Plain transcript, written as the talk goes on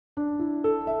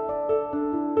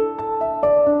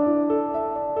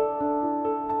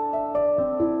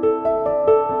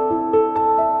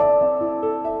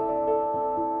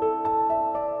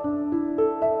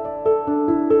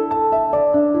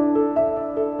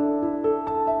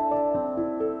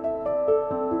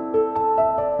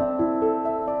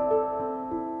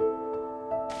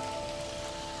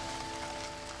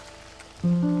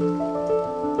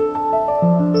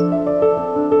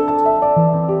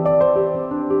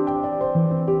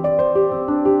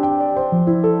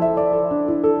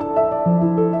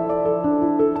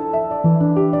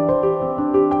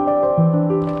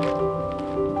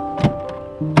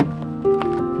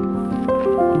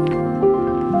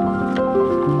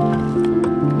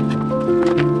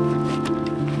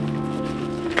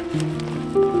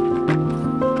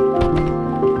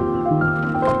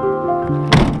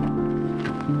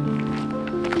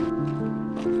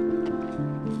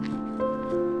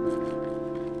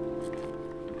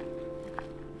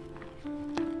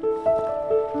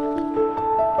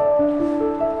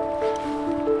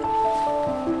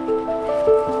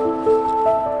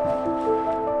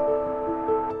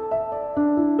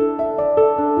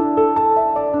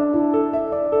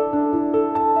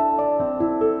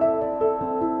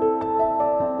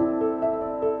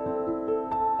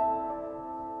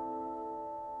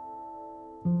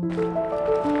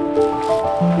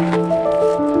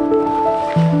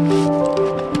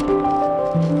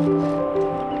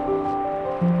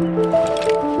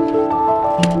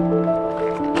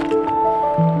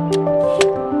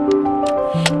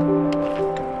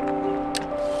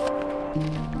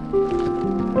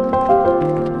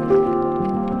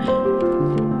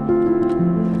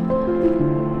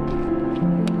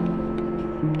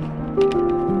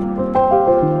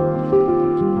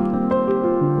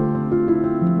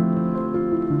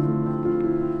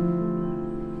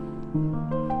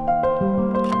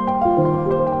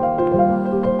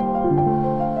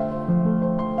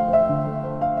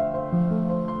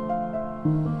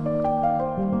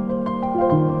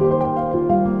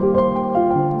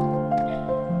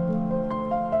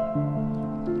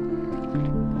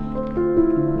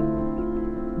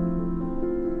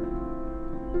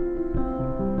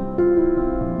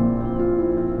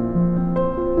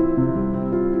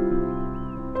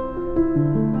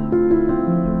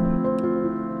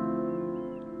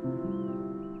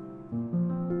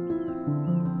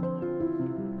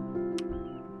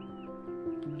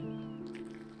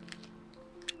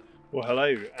Well,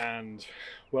 hello and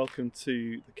welcome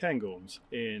to the Cairngorms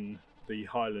in the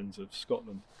Highlands of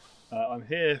Scotland. I'm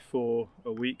here for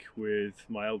a week with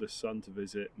my eldest son to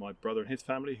visit my brother and his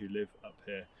family who live up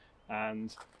here.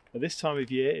 And at this time of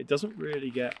year, it doesn't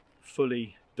really get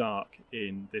fully dark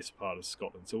in this part of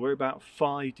Scotland. So we're about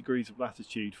 5 degrees of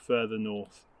latitude further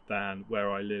north than where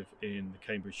I live in the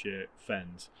Cambridgeshire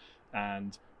Fens.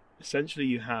 And essentially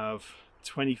you have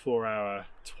 24-hour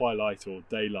twilight or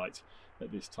daylight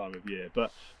at this time of year.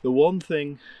 But the one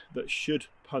thing that should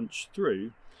punch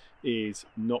through is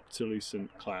Noctilucent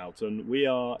Clouds, and we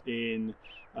are in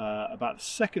about the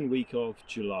second week of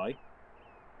July,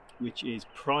 which is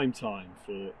prime time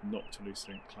for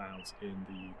Noctilucent Clouds in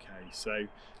the UK. So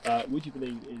would you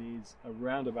believe it is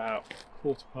around about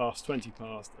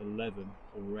 11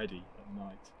 already at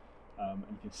night, and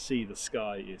you can see the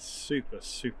sky is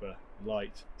super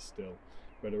light still.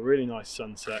 We had a really nice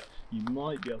sunset. You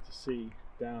might be able to see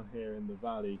down here in the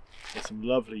valley there's some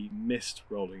lovely mist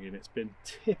rolling in. It's been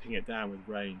tipping it down with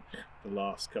rain the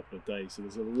last couple of days, so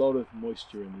there's a lot of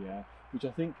moisture in the air, which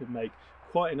I think could make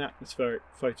quite an atmospheric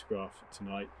photograph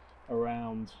tonight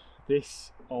around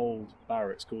this old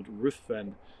barracks called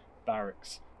Ruthven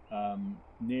Barracks,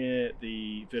 near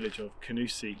the village of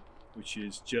Canusie, which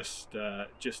is just near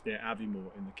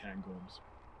Aviemore in the Cairngorms.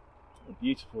 A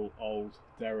beautiful old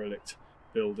derelict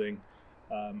building.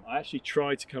 I actually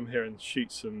tried to come here and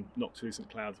shoot some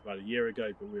Noctilucent Clouds about a year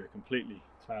ago, but we were completely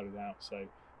clouded out, so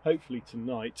hopefully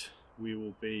tonight we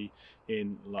will be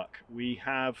in luck. We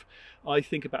have, I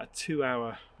think, about a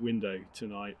 2-hour window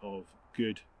tonight of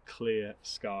good clear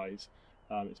skies.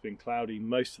 It's been cloudy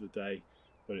most of the day,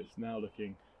 but it's now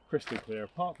looking crystal clear,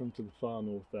 apart from to the far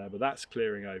north there, but that's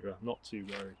clearing over. I'm not too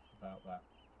worried about that.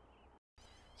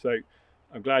 So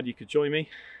I'm glad you could join me,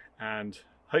 and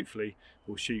hopefully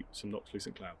we'll shoot some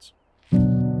Noctilucent Clouds.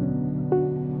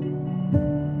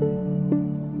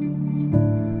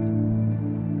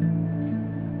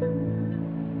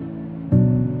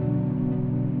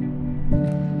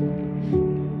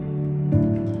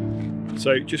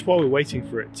 So just while we're waiting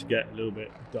for it to get a little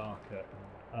bit darker,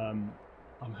 I'm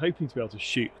hoping to be able to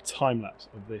shoot a time lapse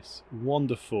of this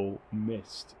wonderful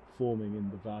mist forming in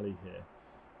the valley here.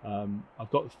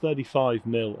 I've got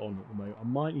 35mm on at the moment. I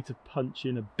might need to punch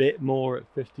in a bit more at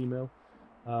 50mm,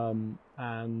 and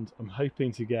I'm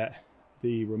hoping to get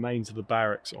the remains of the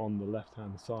barracks on the left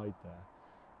hand side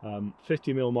there.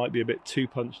 50mm might be a bit too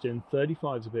punched in,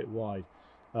 35 is a bit wide.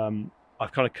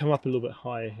 I've kind of come up a little bit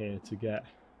higher here to get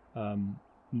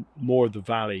more of the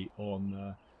valley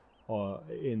on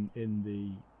in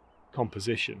the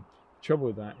composition. Trouble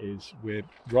with that is we're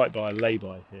right by a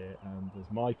lay-by here, and there's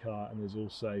my car and there's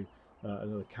also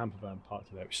another camper van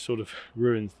parked there, which sort of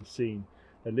ruins the scene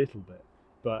a little bit.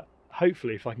 But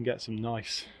hopefully if I can get some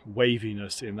nice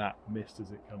waviness in that mist as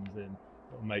it comes in,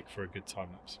 it'll make for a good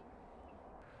time lapse.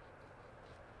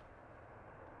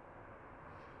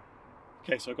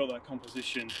 Okay, so I've got that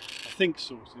composition I think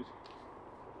sorted.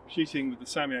 Shooting with the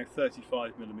Samyang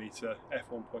 35mm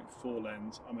f1.4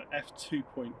 lens. I'm at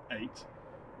f2.8.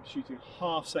 Shooting a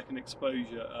half-second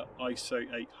exposure at ISO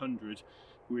 800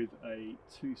 with a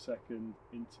 2-second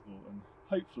interval, and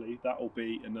hopefully that will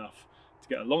be enough to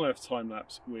get a long enough time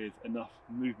lapse with enough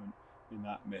movement in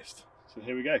that mist. So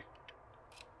here we go.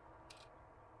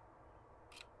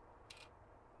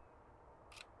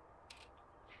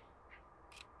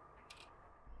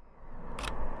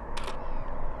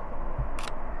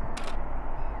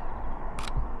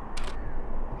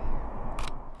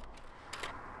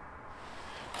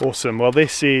 Awesome. Well,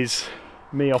 this is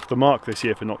me off the mark this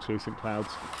year for Noctilucent Clouds.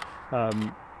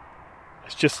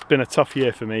 It's just been a tough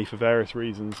year for me for various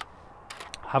reasons.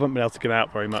 I haven't been able to get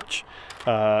out very much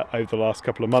over the last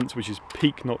couple of months, which is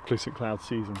peak Noctilucent Cloud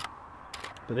season.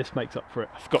 But this makes up for it.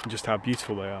 I've forgotten just how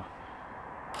beautiful they are.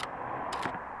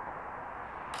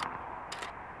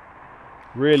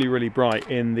 Really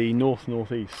bright in the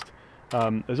northeast.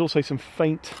 There's also some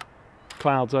faint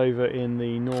clouds over in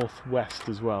the northwest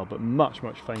as well, but much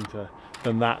fainter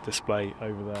than that display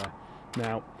over there.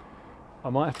 Now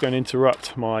I might have to go and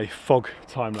interrupt my fog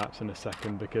time lapse in a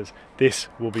second, because this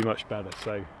will be much better,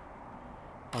 so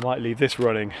I might leave this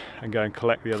running and go and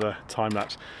collect the other time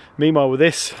lapse. Meanwhile, with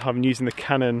this, I'm using the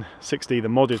Canon 6D, the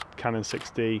modded Canon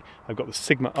 6D. I've got the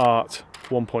Sigma Art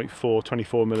 1.4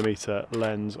 24mm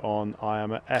lens on. I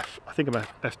am at I think I'm at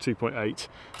f2.8.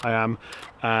 I am,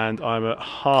 and I'm at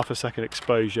half a second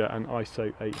exposure and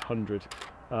ISO 800.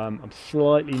 I'm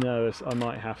slightly nervous I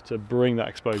might have to bring that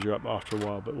exposure up after a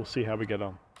while, but we'll see how we get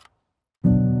on.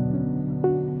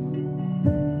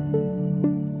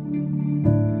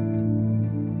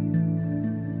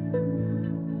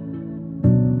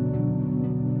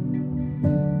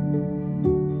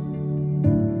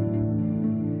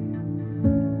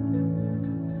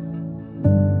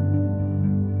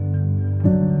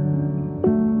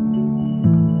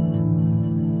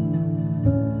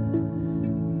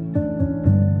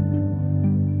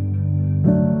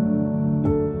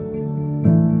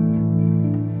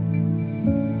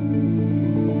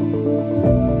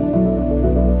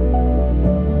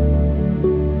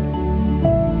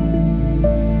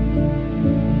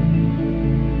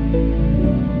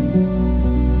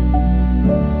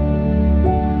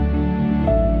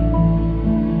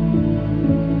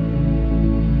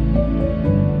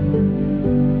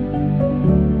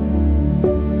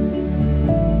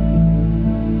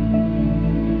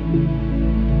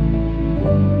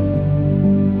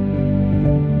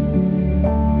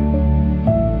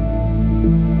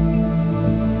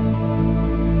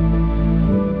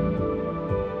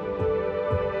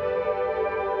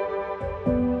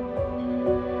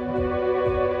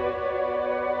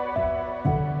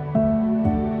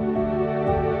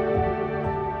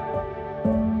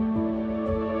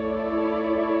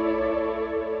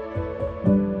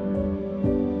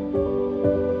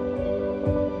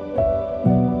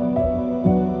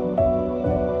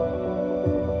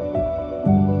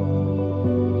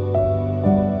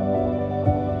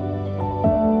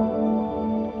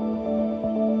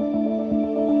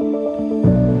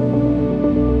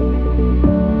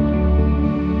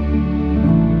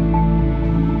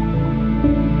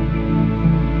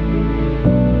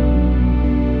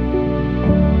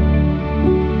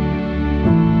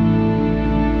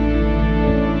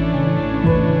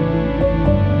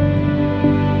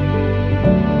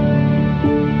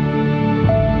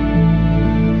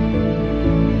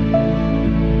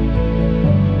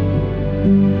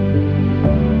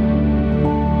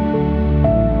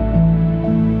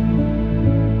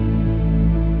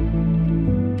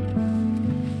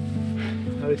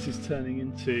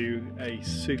 to a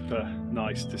super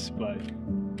nice display.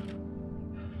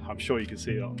 I'm sure you can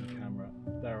see that on the camera.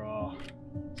 There are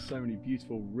so many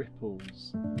beautiful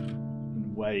ripples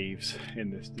and waves in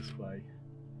this display.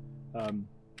 I've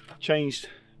changed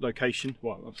location,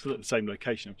 well, I'm still at the same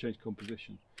location, I've changed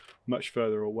composition, much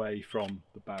further away from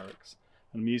the barracks.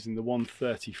 And I'm using the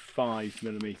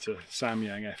 135mm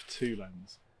Samyang f2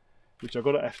 lens, which I've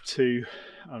got at f2.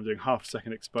 I'm doing half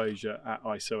second exposure at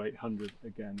ISO 800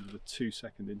 again with a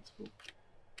 2-second interval.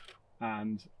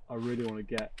 And I really want to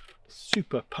get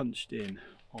super punched in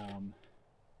on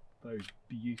those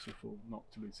beautiful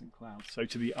Noctilucent clouds. So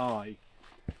to the eye,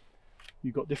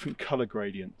 you've got different colour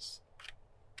gradients.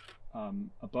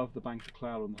 Above the bank of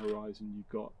cloud on the horizon, you've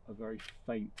got a very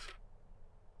faint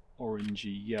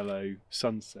orangey yellow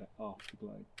sunset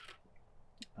afterglow,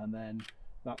 and then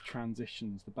that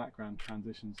transitions, the background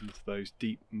transitions into those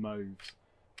deep mauves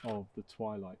of the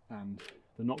twilight, and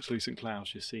the Noctilucent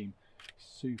clouds just seem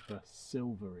super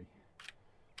silvery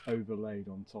overlaid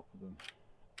on top of them.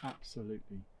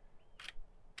 Absolutely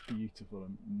beautiful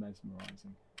and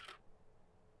mesmerizing.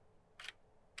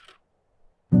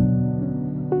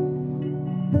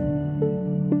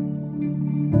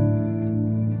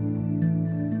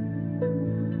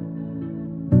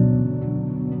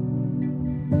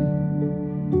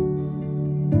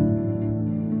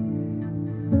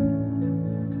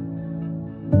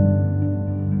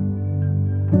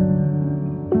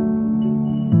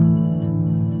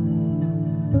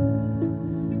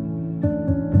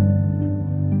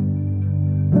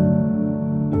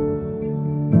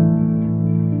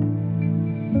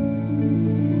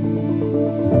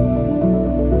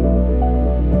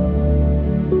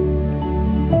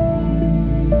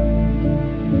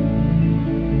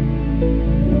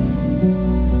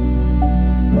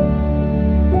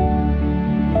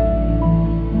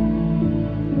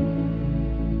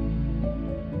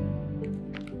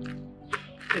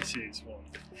 This is one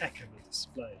heck of a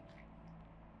display.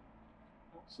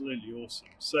 Absolutely awesome.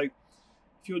 So if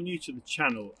you're new to the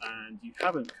channel and you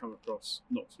haven't come across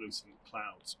Noctilucent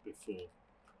clouds before,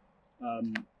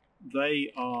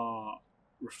 they are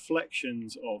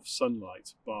reflections of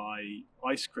sunlight by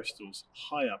ice crystals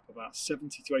high up, about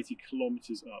 70 to 80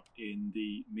 kilometers up in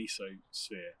the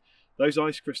mesosphere. Those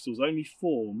ice crystals only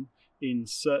form in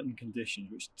certain conditions,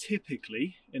 which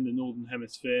typically in the Northern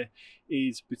Hemisphere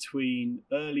is between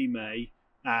early May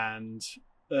and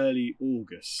early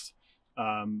August,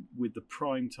 with the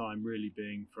prime time really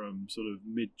being from sort of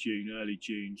mid-June, early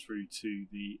June through to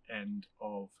the end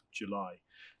of July.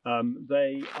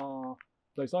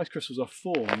 Those ice crystals are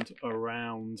formed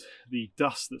around the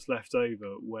dust that's left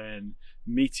over when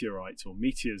meteorites or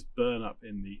meteors burn up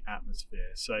in the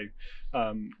atmosphere. So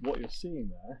what you're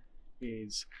seeing there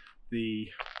is the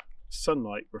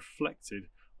sunlight reflected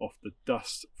off the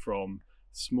dust from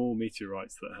small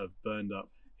meteorites that have burned up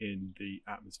in the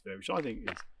atmosphere, which I think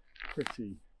is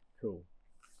pretty cool.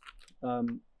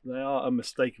 They are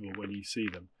unmistakable when you see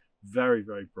them. Very,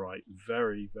 very bright,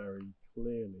 very, very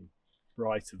clearly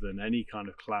brighter than any kind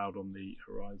of cloud on the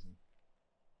horizon.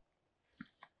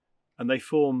 And they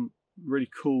form really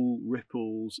cool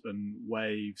ripples and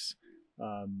waves,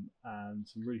 and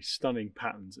some really stunning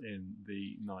patterns in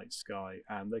the night sky,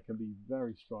 and they can be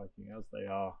very striking as they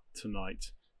are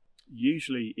tonight.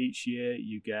 Usually each year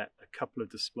you get a couple of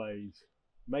displays,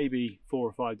 maybe 4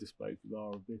 or 5 displays that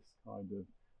are of this kind of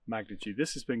magnitude.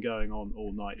 This has been going on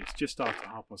all night. It's just after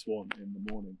 1:30 in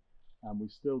the morning, and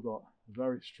we've still got a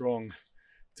very strong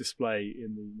display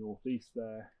in the northeast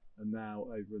there, and now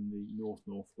over in the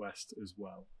northwest as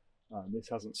well. This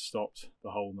hasn't stopped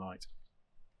the whole night.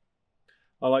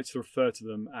 I like to refer to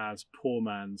them as poor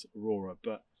man's aurora,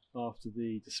 but after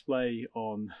the display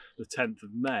on the 10th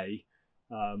of May,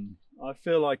 I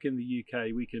feel like in the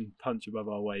UK we can punch above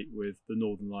our weight with the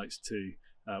Northern Lights too,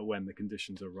 when the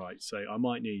conditions are right. So I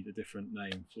might need a different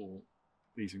name for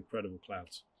these incredible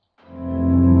clouds.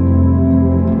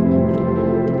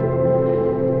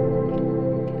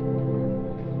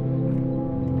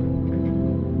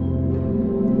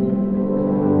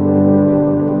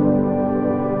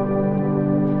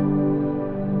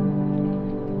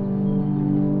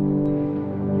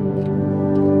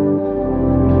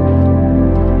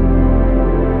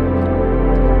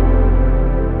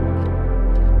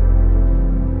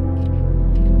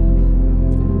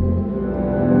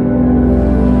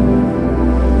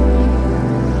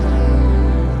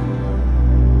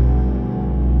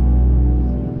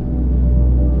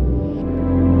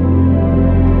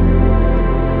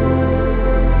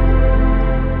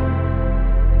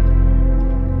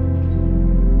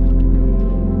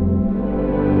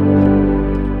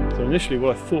 initially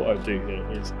what I thought I'd do here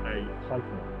is a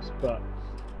hyperlapse, but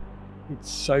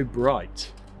it's so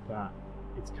bright that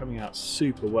it's coming out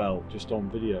super well just on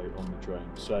video on the drone.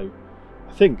 So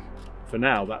I think for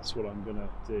now that's what I'm gonna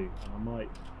do, and I might,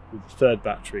 with the third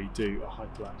battery, do a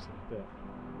hyperlapse in a bit.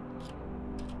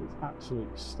 It's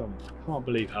absolutely stunning. I can't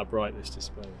believe how bright this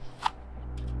display is.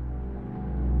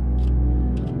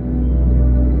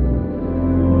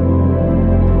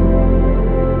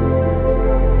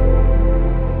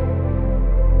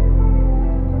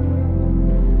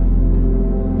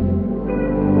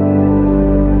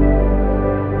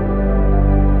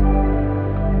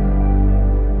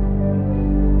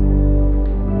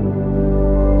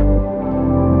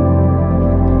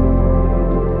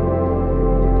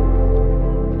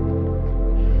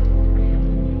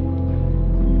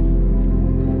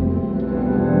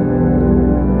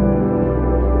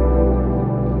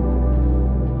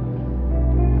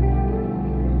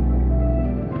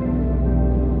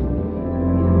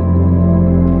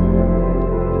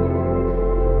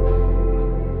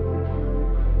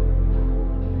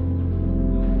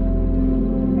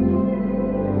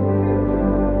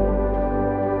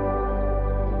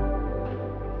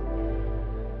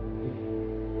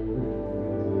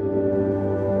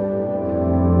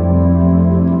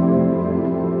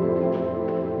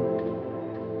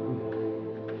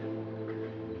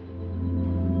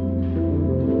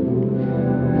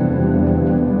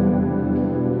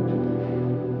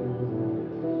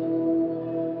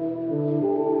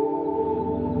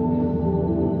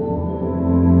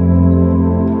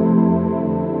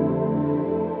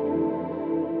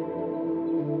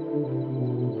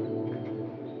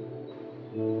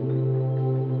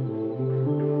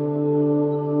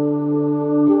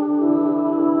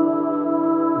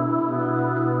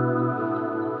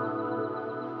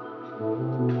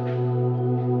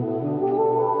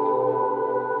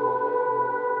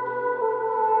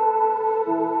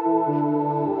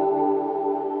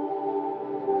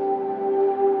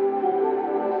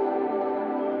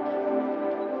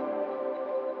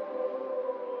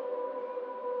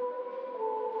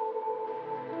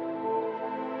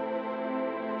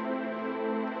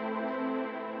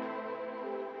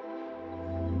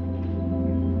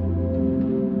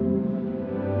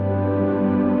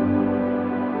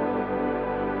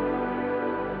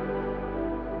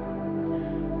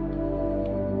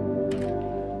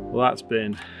 Well, that's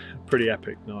been a pretty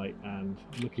epic night, and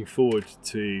looking forward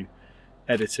to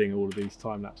editing all of these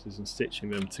time lapses and stitching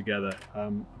them together.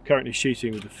 I'm currently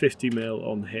shooting with the 50mm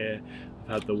on here.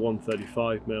 I've had the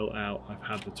 135mm out, I've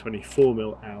had the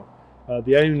 24mm out.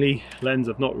 The only lens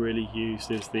I've not really used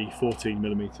is the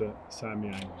 14mm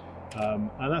Samyang,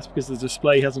 and that's because the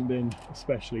display hasn't been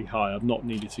especially high. I've not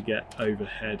needed to get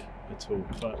overhead at all,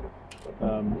 but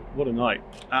what a night,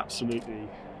 absolutely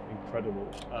incredible.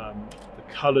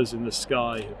 The colours in the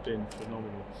sky have been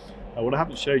phenomenal. What I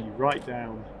haven't showed you, right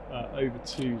down over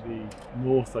to the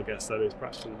north, I guess that is,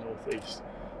 perhaps to the northeast,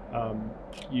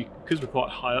 because we're quite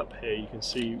high up here, you can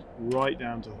see right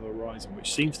down to the horizon,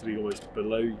 which seems to be almost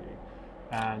below you,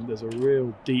 and there's a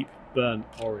real deep burnt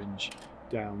orange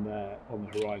down there on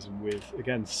the horizon with,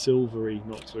 again, silvery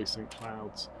Noctilucent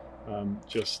clouds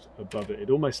just above it. It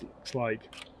almost looks like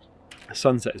a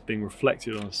sunset is being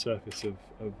reflected on a surface of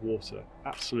water.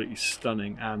 Absolutely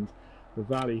stunning, and the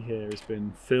valley here has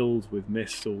been filled with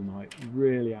mist all night,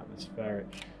 really atmospheric,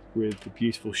 with the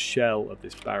beautiful shell of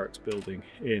this barracks building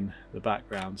in the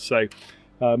background. So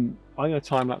I'm going to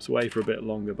time lapse away for a bit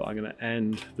longer, but I'm going to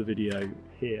end the video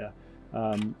here.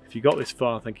 If you got this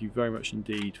far, thank you very much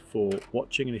indeed for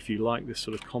watching, and if you like this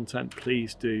sort of content,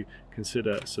 please do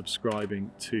consider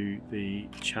subscribing to the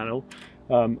channel.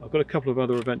 I've got a couple of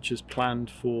other adventures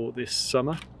planned for this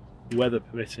summer, weather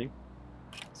permitting,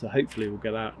 so hopefully we'll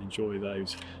get out and enjoy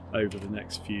those over the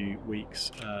next few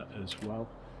weeks as well.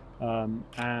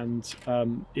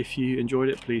 If you enjoyed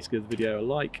it, please give the video a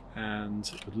like, and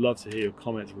would love to hear your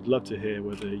comments. Would love to hear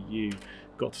whether you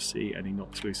got to see any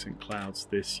Noctilucent clouds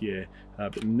this year.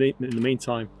 But in the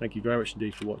meantime, thank you very much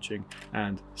indeed for watching,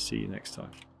 and see you next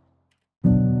time.